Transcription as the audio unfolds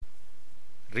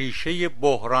ریشه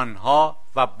بحرانها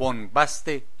و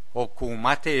بنبست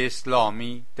حکومت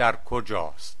اسلامی در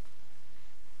کجاست؟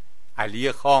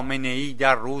 علی خامنه‌ای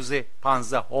در روز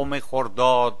 15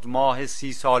 خرداد ماه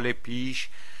 30 سال پیش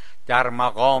در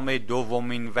مقام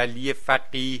دومین ولی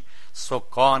فقیه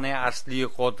سکان اصلی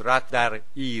قدرت در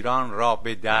ایران را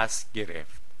به دست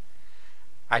گرفت.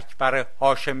 اکبر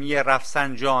هاشمی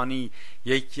رفسنجانی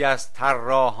یکی از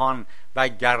طراحان و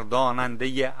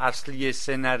گرداننده اصلی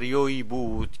سناریویی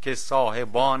بود که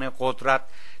صاحبان قدرت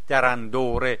در آن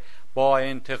دوره با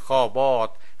انتخابات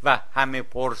و همه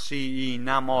پرسی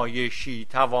نمایشی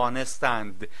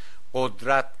توانستند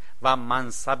قدرت و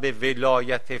منصب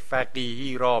ولایت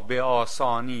فقیهی را به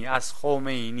آسانی از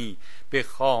خمینی به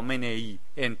خامنه‌ای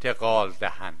انتقال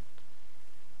دهند.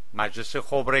 مجلس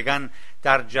خبرگان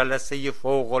در جلسه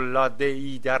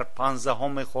فوق‌العاده‌ای در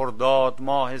 15 خرداد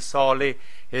ماه سال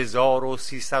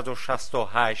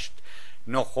 1368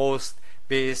 نخست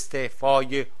به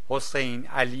استعفای حسین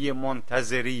علی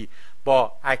منتظری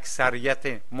با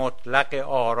اکثریت مطلق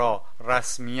آرا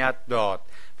رسمیت داد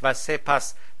و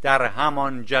سپس در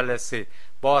همان جلسه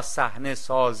با صحنه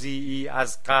سازی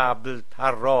از قبل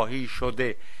طراحی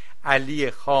شده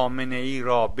علی خامنه‌ای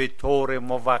را به طور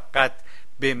موقت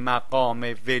به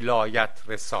مقام ولایت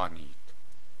رسانید.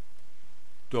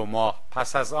 2 ماه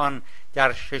پس از آن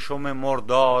در 6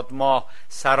 مرداد ماه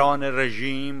سران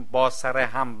رژیم با سر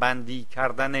همبندی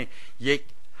کردن یک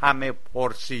همه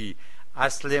پرسی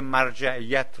اصل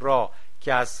مرجعیت را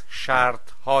که از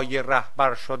شرطهای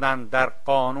رهبر شدن در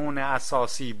قانون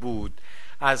اساسی بود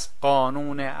از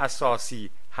قانون اساسی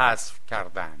حذف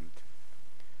کردند.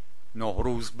 9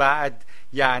 روز بعد،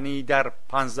 یعنی در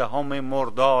 15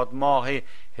 مرداد ماه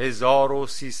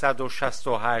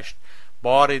 1368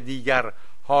 بار دیگر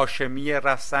هاشمی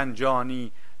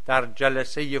رفسنجانی در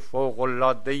جلسه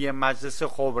فوق‌العاده مجلس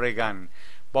خبرگان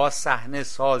با صحنه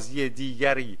سازی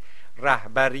دیگری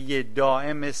رهبری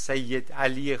دائم سید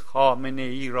علی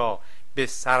خامنه‌ای را به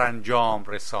سرانجام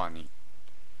رسانید.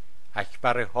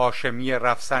 اکبر هاشمی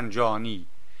رفسنجانی،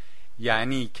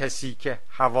 یعنی کسی که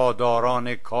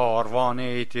هواداران کاروان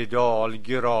اعتدال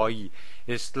گرایی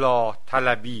اصلاح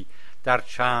طلبی در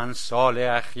چند سال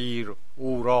اخیر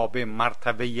او را به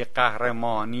مرتبه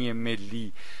قهرمانی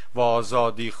ملی و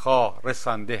آزادی خواه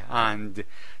رسانده اند،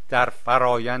 در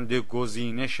فرایند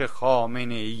گزینش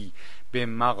خامنه‌ای به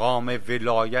مقام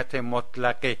ولایت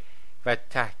مطلقه و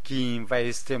تحکیم و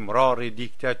استمرار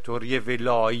دیکتاتوری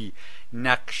ولایی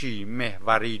نقشی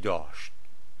محوری داشت.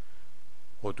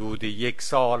 حدود 1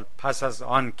 سال پس از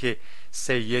آن که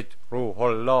سید روح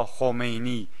الله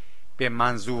خمینی به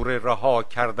منظور رها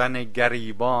کردن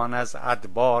گریبان از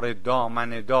ادبار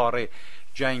دامنه‌دار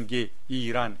جنگ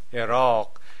ایران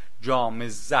عراق جام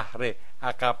زهر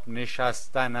عقب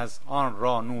نشستن از آن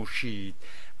را نوشید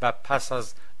و پس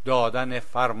از دادن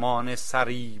فرمان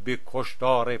سریع به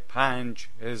کشتار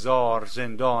 5000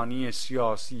 زندانی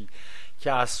سیاسی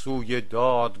که از سوی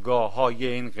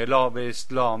دادگاه‌های انقلاب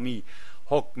اسلامی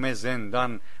حکم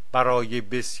زندان برای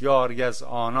بسیاری از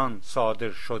آنان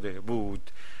صادر شده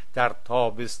بود، در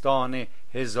تابستان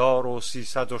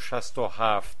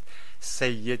 1367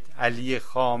 سید علی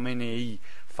خامنه‌ای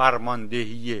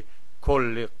فرماندهی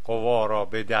کل قوا را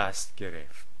به دست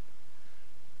گرفت.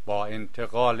 با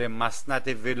انتقال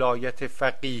مسند ولایت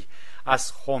فقیه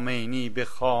از خمینی به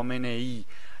خامنه‌ای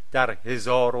در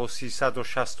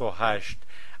 1368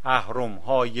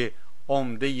 اهرم‌های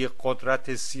عمده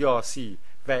قدرت سیاسی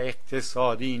و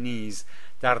اقتصادی نیز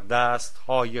در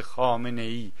دست‌های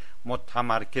خامنه‌ای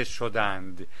متمرکز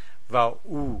شدند و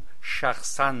او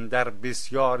شخصاً در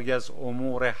بسیاری از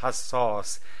امور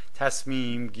حساس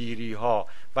تصمیم گیری ها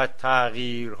و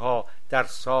تغییرها در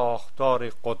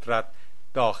ساختار قدرت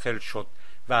داخل شد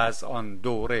و از آن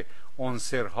دوره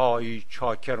عنصرهایی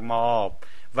چاکر مآب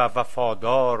و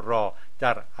وفادار را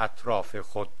در اطراف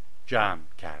خود جمع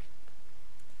کرد.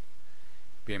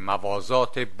 به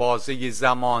موازات بازه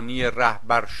زمانی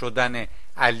رهبر شدن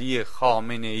علی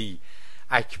خامنه‌ای،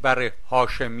 اکبر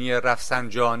هاشمی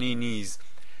رفسنجانی نیز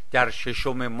در 6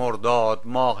 مرداد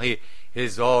ماه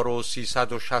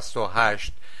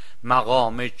 1368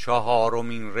 مقام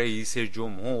 4مین رئیس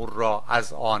جمهور را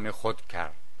از آن خود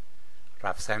کرد.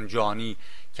 رفسنجانی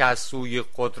که از سوی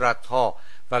قدرت‌ها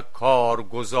و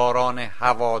کارگزاران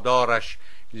هوادارش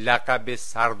لقب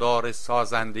سردار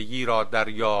سازندگی را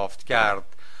دریافت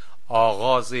کرد،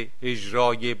 آغاز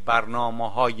اجرای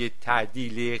برنامه‌های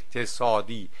تعدیل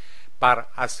اقتصادی بر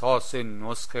اساس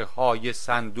نسخه های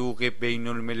صندوق بین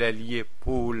المللی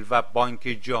پول و بانک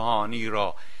جهانی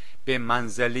را به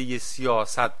منزله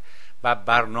سیاست و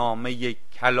برنامه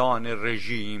کلان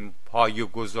رژیم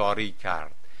پایه‌گذاری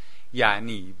کرد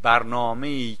یعنی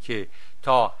برنامه‌ای که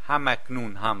تا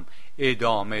همکنون هم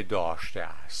ادامه داشته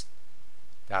است.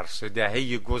 در 3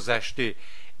 دهه گذشته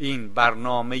این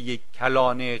برنامه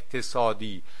کلان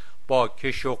اقتصادی با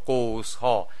کش و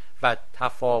قوس‌ها و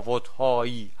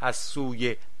تفاوت‌هایی از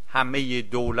سوی همه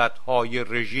دولت‌های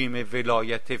رژیم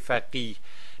ولایت فقیه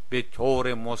به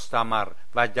طور مستمر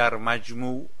و در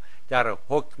مجموع در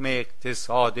حکم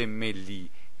اقتصاد ملی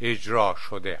اجرا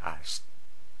شده است.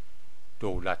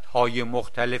 دولت‌های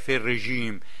مختلف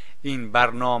رژیم این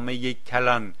برنامه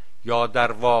کلان یا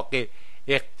در واقع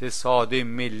اقتصاد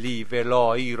ملی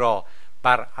ولایی را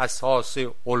بر اساس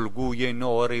الگوی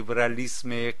نئولیبرالیسم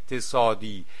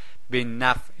اقتصادی به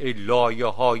نفع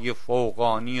لایه‌های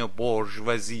فوقانی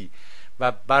بورژوازی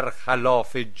و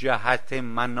برخلاف جهت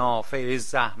منافع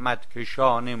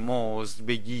زحمتکشان مزد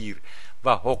بگیر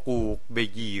و حقوق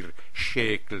بگیر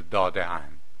شکل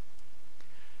داده‌اند.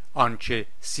 آنچه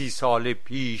 30 سال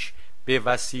پیش به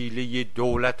وسیله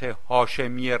دولت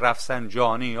هاشمی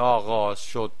رفسنجانی آغاز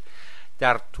شد،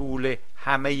 در طول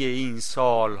همه این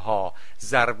سالها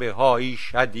ضربه‌هایی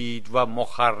شدید و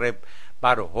مخرب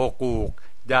بر حقوق،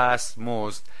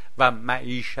 دستمزد و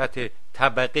معیشت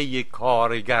طبقه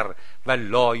کارگر و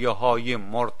لایه‌های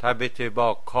مرتبط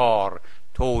با کار،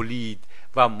 تولید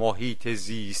و محیط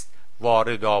زیست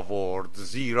وارد آورد،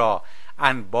 زیرا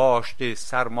انباشت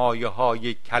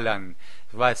سرمایه‌های کلان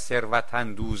و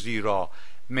ثروت‌اندوزی را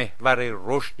محور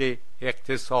رشد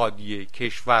اقتصادی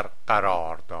کشور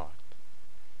قرار داد.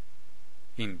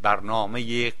 این برنامه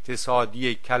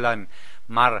اقتصادی کلان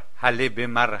مرحله به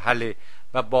مرحله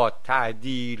و با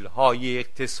تعدیل‌های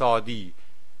اقتصادی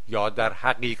یا در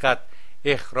حقیقت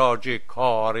اخراج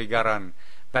کارگران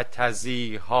و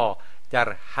تضییع‌ها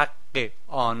در حق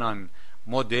آنان،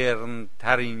 مدرن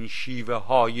ترین شیوه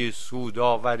های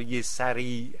سودآوری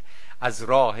سریع از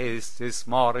راه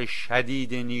استثمار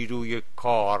شدید نیروی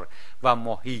کار و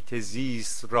محیط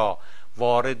زیست را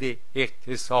وارد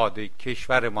اقتصاد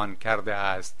کشورمان کرده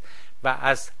است و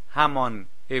از همان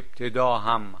ابتدا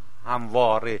هم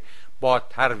همواره با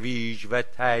ترویج و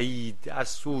تایید از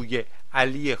سوی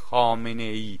علی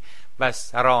خامنه‌ای و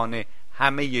سران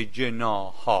همه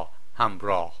جناح‌ها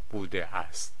همراه بوده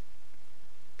است.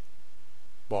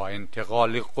 با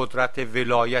انتقال قدرت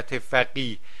ولایت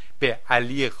فقیه به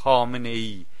علی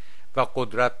خامنه‌ای و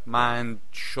قدرتمند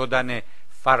شدن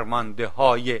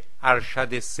فرمانده‌های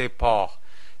ارشد سپاه،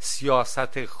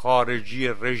 سیاست خارجی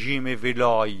رژیم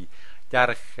ولایی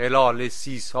در خلال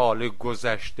 30 سال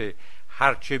گذشته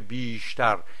هرچه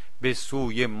بیشتر به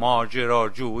سوی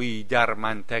ماجراجویی در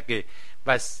منطقه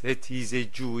و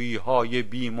ستیزجویی‌های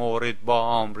بیمورد با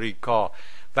آمریکا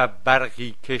و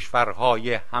برخی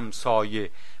کشورهای همسایه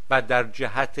و در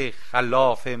جهت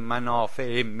خلاف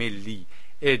منافع ملی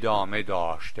ادامه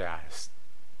داشته است.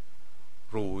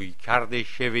 رویکرد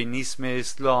شوینیسم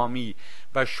اسلامی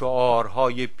و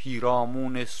شعارهای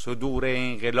پیرامون صدور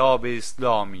انقلاب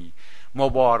اسلامی،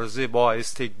 مبارزه با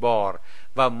استکبار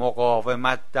و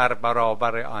مقاومت در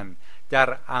برابر آن،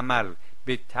 در عمل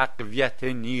به تقویت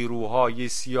نیروهای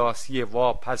سیاسی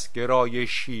واپسگرای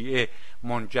شیعه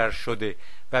منجر شده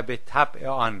و به طبع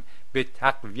آن به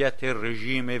تقویت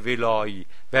رژیم ولایی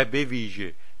و به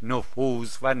ویژه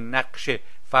نفوذ و نقش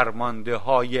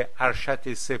فرمانده‌های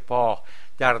ارشد سپاه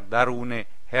در درون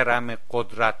حرم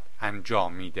قدرت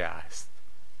انجامیده است.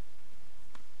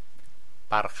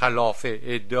 برخلاف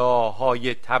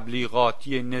ادعاهای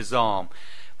تبلیغاتی نظام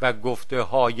و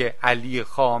گفته‌های علی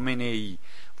خامنه‌ای،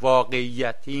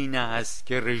 واقعیت این است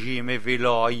که رژیم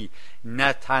ولایی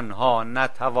نه تنها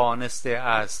نتوانسته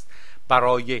است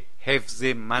برای حفظ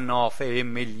منافع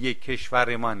ملی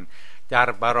کشورمان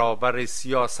در برابر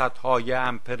سیاست‌های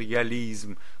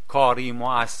امپریالیسم کاری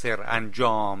مؤثر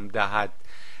انجام دهد،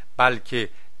 بلکه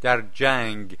در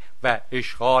جنگ و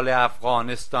اشغال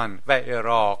افغانستان و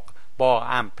عراق با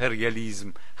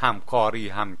امپریالیسم همکاری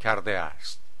هم کرده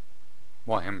است.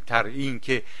 مهمتر این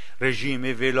که رژیم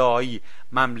ولایی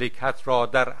مملکت را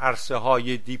در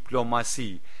عرصه‌های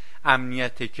دیپلماسی،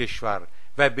 امنیت کشور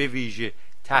و به ویژه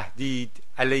تهدید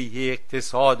علیه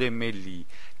اقتصاد ملی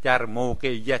در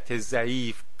موقعیت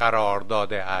ضعیف قرار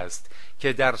داده است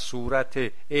که در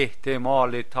صورت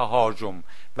احتمال تهاجم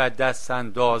و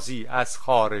دستاندازی از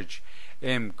خارج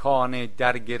امکان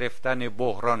در گرفتن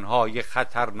بحران‌های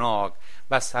خطرناک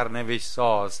و سرنوشت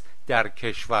ساز در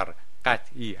کشور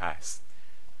قطعی است.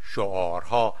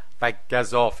 شعارها و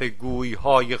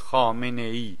گزافه‌گویی‌های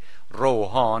خامنه‌ای،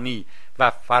 روحانی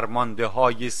و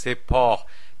فرمانده‌های سپاه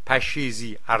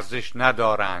پشیزی ارزش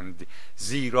ندارند،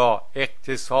 زیرا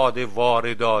اقتصاد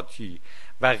وارداتی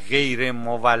و غیر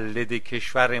مولد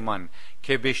کشورمان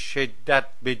که به شدت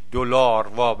به دلار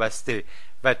وابسته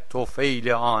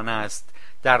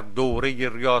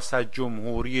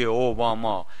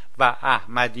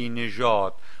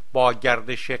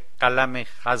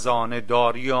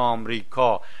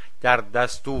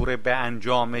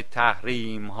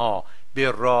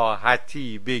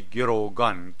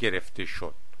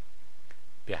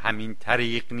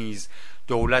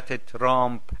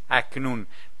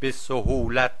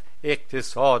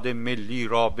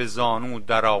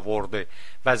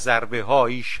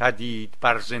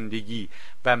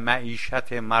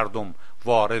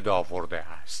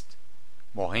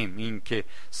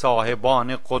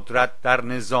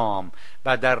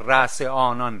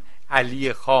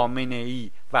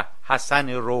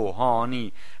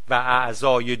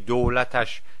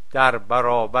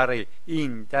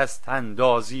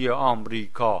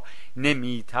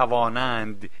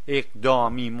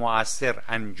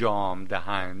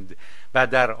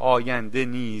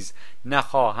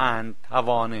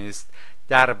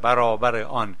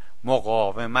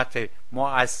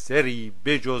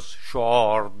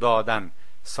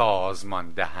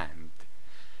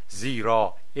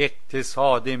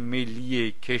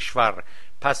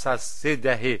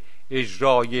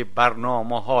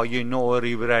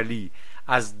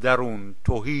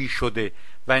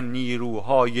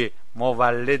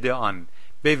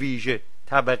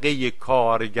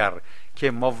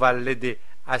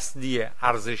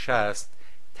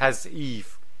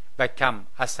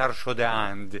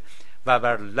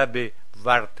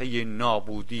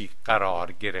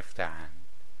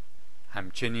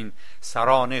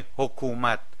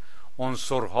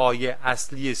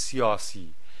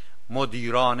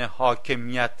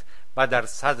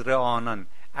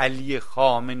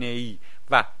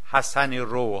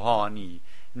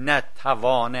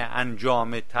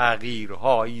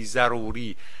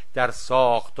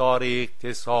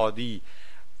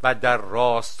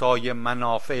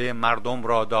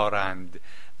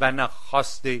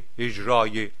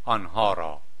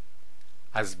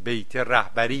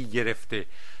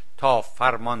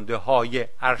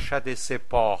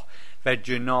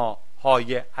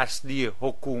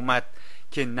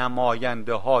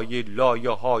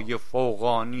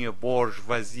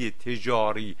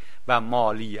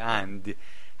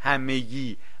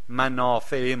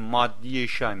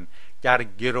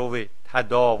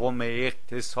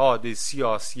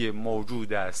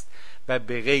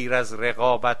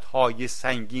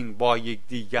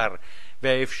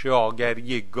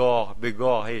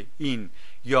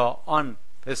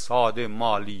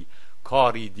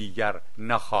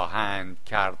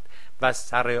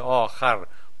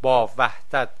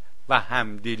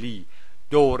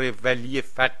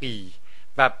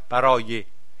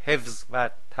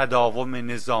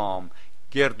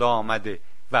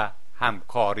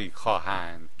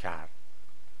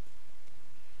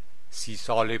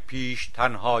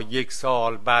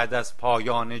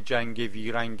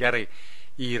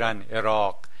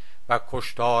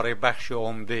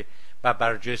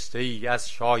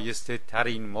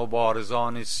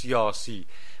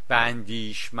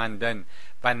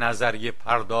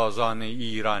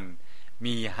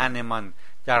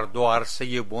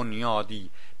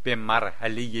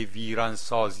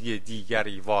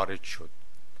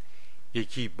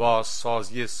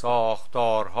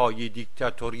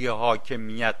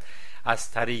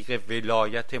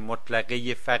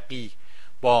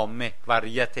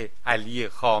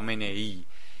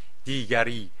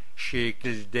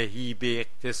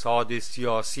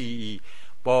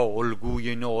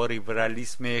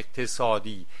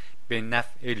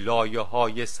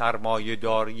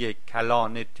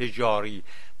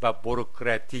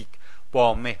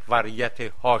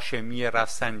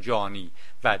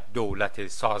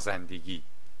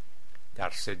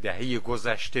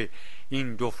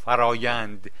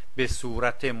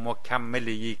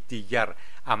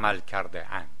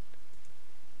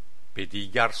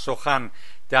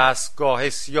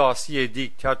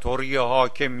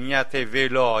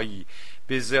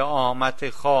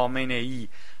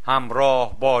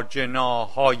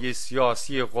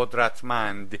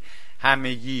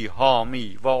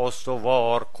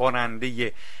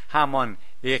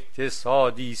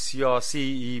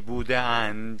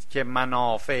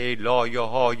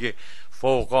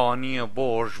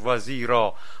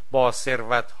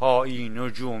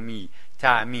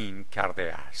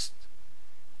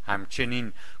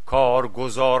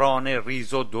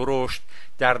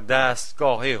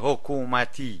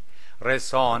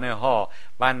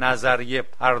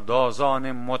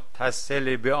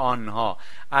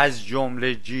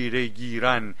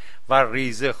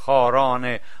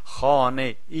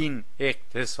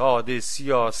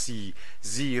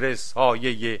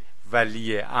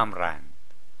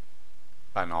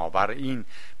بنابراین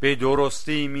به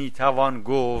درستی میتوان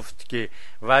گفت که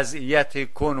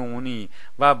وضعیت کنونی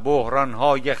و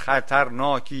بحرانهای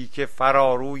خطرناکی که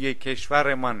فراروی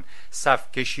کشورمان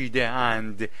صف کشیده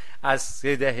اند از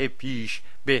 3 دهه پیش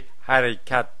به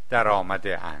حرکت در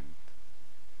آمده اند.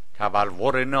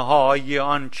 تبلور نهایی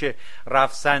آنچه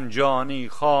رفسنجانی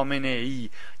خامنه‌ای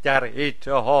در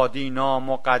اتحادی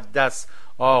نامقدس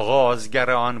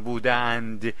آغازگر آن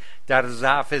بودند، در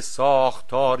ضعف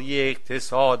ساختاری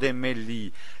اقتصاد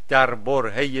ملی در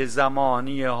برهه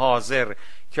زمانی حاضر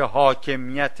که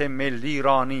حاکمیت ملی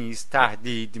را نیز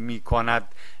تهدید می کند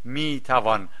می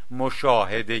توان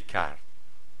مشاهده کرد.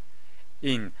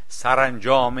 این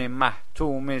سرانجام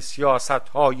محتوم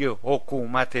سیاست‌های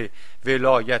حکومت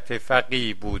ولایت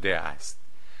فقیه بوده است،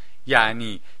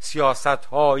 یعنی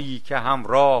سیاست‌هایی که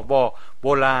همراه با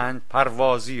بلند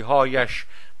پروازی‌هایش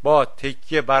با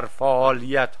تکیه بر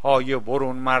فعالیت‌های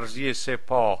برون مرزی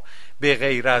سپاه به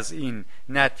غیر از این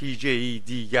نتیجه‌ای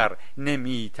دیگر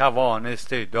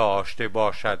نمی‌توانست داشته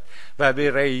باشد و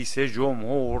به رئیس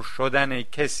جمهور شدن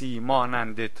کسی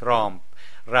مانند ترامپ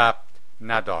ربط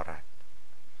ندارد.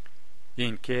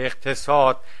 این که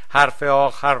اقتصاد حرف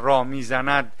آخر را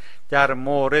میزند در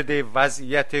مورد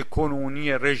وضعیت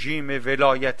کنونی رژیم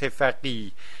ولایت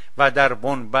فقیه و در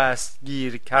بنبست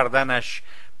گیر کردنش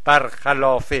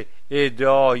برخلاف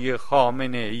ادعای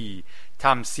خامنه‌ای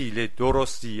تمثیل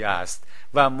درستی است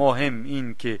و مهم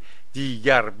این که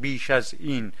دیگر بیش از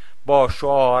این با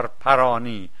شعار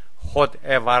پرانی،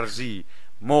 خودعه ورزی،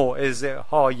 موعظه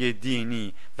های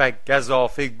دینی و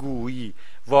گزافه گویی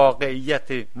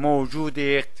واقعیت موجود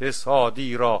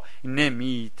اقتصادی را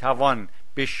نمیتوان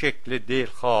به شکل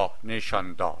دلخواه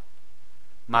نشان داد.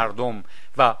 مردم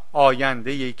و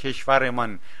آینده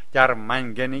کشورمان در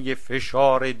منگنه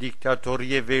فشار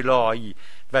دیکتاتوری ولایی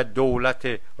و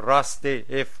دولت راست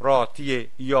افراطی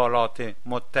ایالات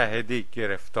متحده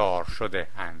گرفتار شده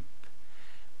اند.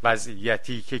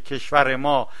 وضعیتی که کشور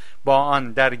ما با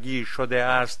آن درگیر شده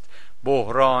است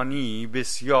بحرانی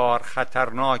بسیار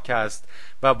خطرناک است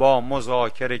و با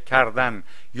مذاکره کردن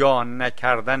یا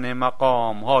نکردن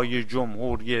مقام‌های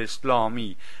جمهوری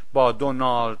اسلامی با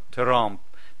دونالد ترامپ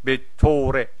به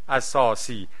طور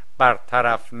اساسی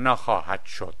برطرف نخواهد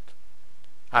شد.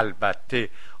 البته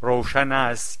روشن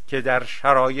است که در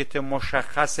شرایط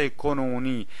مشخص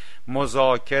کنونی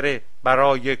مذاکره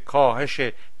برای کاهش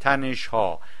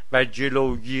تنش‌ها و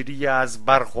جلوگیری از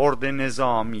برخورد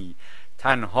نظامی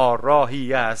تنها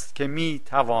راهی است که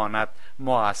میتواند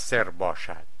مؤثر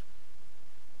باشد.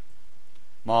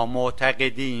 ما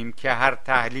معتقدیم که هر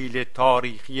تحلیل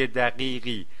تاریخی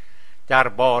دقیقی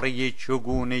درباره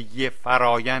چگونگی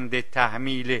فرایند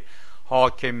تحمیل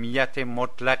حاکمیت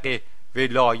مطلق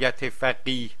ولایت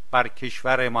فقیه بر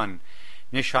کشورمان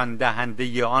نشان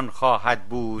دهنده آن خواهد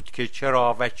بود که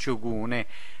چرا و چگونه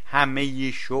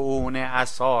همه شؤون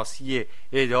اساسی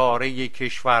اداره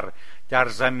کشور در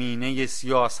زمینه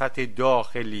سیاست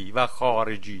داخلی و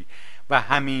خارجی و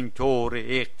همینطور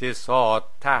اقتصاد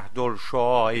تحت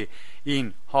الشعاع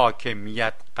این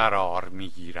حاکمیت قرار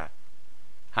می‌گیرد.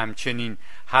 همچنین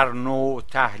هر نوع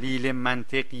تحلیل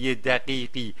منطقی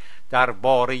دقیقی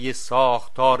درباره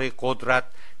ساختار قدرت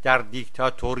در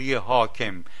دیکتاتوری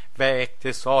حاکم و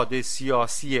اقتصاد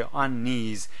سیاسی آن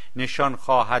نیز نشان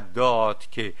خواهد داد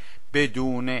که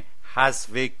بدون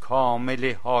حذف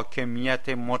کامل حاکمیت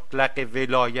مطلق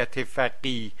ولایت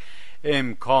فقیه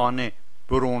امکان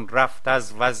برون رفت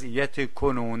از وضعیت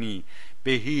کنونی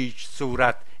به هیچ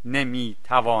صورت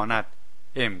نمیتواند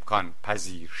امکان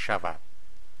پذیر شود.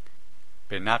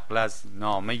 به نقل از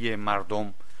نامه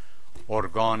مردم،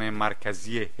 ارگان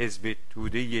مرکزی حزب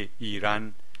توده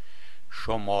ایران،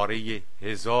 شماره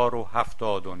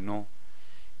 1079،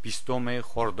 20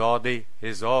 خرداد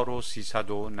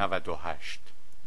 1398.